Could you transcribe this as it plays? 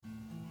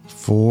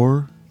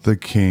For the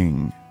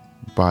King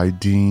by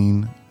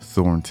Dean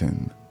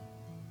Thornton.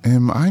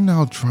 Am I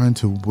now trying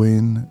to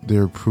win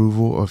the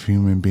approval of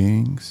human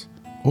beings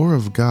or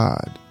of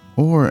God?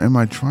 Or am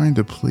I trying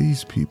to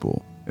please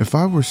people? If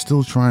I were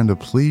still trying to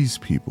please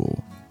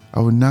people,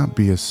 I would not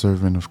be a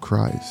servant of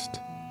Christ.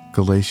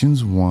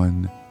 Galatians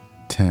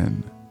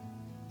 1:10.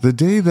 The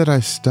day that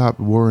I stopped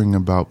worrying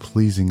about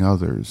pleasing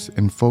others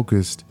and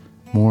focused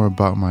more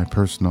about my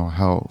personal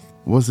health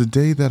was the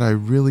day that I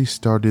really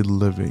started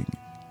living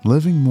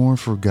more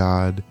for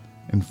God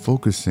and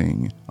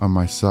focusing on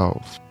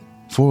myself.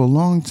 For a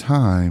long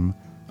time,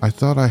 I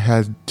thought I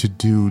had to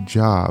do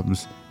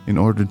jobs in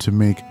order to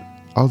make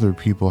other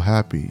people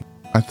happy.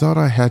 I thought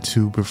I had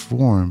to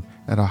perform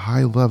at a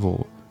high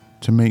level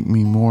to make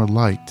me more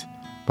liked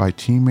by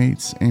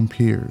teammates and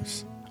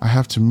peers. I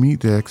have to meet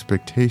the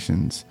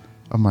expectations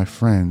of my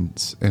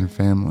friends and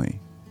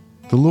family.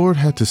 The Lord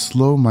had to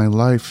slow my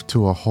life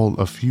to a halt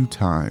a few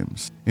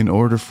times in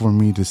order for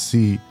me to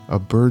see a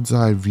bird's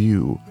eye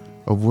view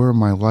of where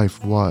my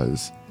life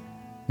was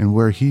and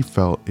where He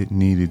felt it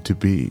needed to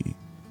be.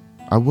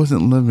 I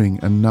wasn't living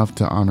enough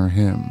to honor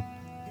Him.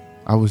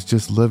 I was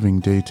just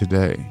living day to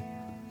day,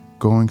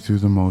 going through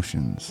the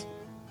motions.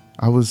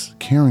 I was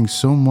caring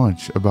so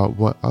much about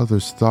what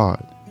others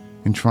thought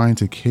and trying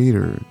to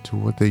cater to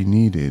what they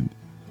needed.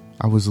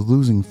 I was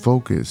losing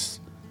focus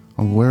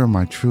on where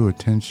my true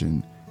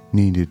attention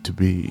needed to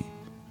be.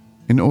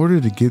 In order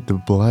to get the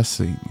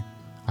blessing,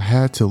 I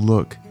had to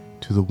look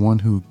to the one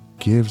who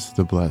gives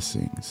the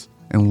blessings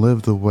and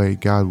live the way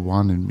God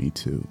wanted me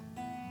to.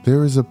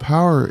 There is a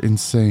power in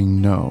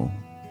saying no.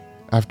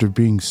 After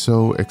being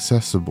so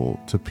accessible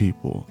to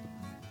people,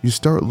 you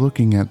start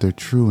looking at their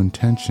true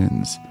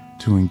intentions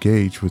to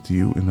engage with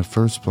you in the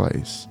first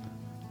place,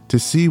 to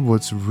see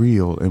what's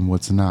real and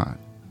what's not.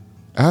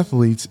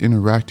 Athletes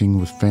interacting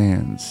with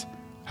fans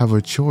have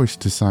a choice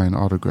to sign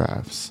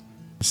autographs.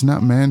 It's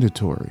not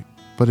mandatory,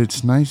 but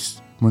it's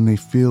nice when they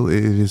feel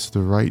it is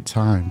the right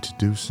time to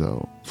do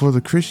so. For the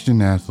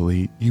Christian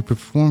athlete, you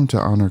perform to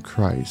honor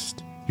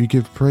Christ. You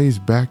give praise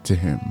back to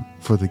Him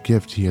for the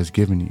gift He has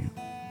given you.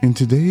 In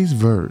today's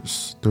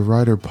verse, the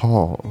writer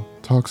Paul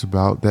talks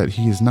about that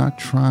he is not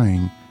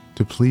trying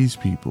to please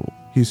people.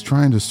 He is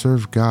trying to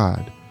serve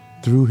God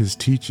through his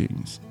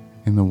teachings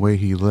and the way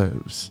he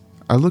lives.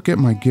 I look at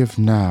my gift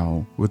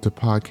now with the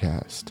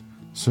podcast,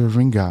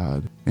 serving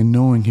God and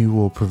knowing He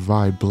will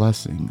provide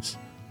blessings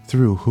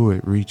through who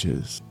it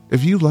reaches.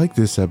 If you like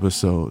this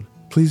episode,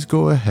 please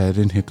go ahead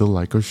and hit the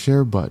like or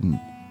share button,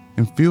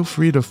 and feel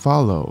free to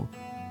follow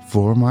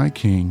For My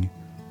King,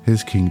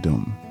 His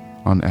Kingdom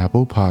on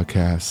Apple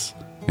Podcasts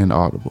and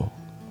Audible.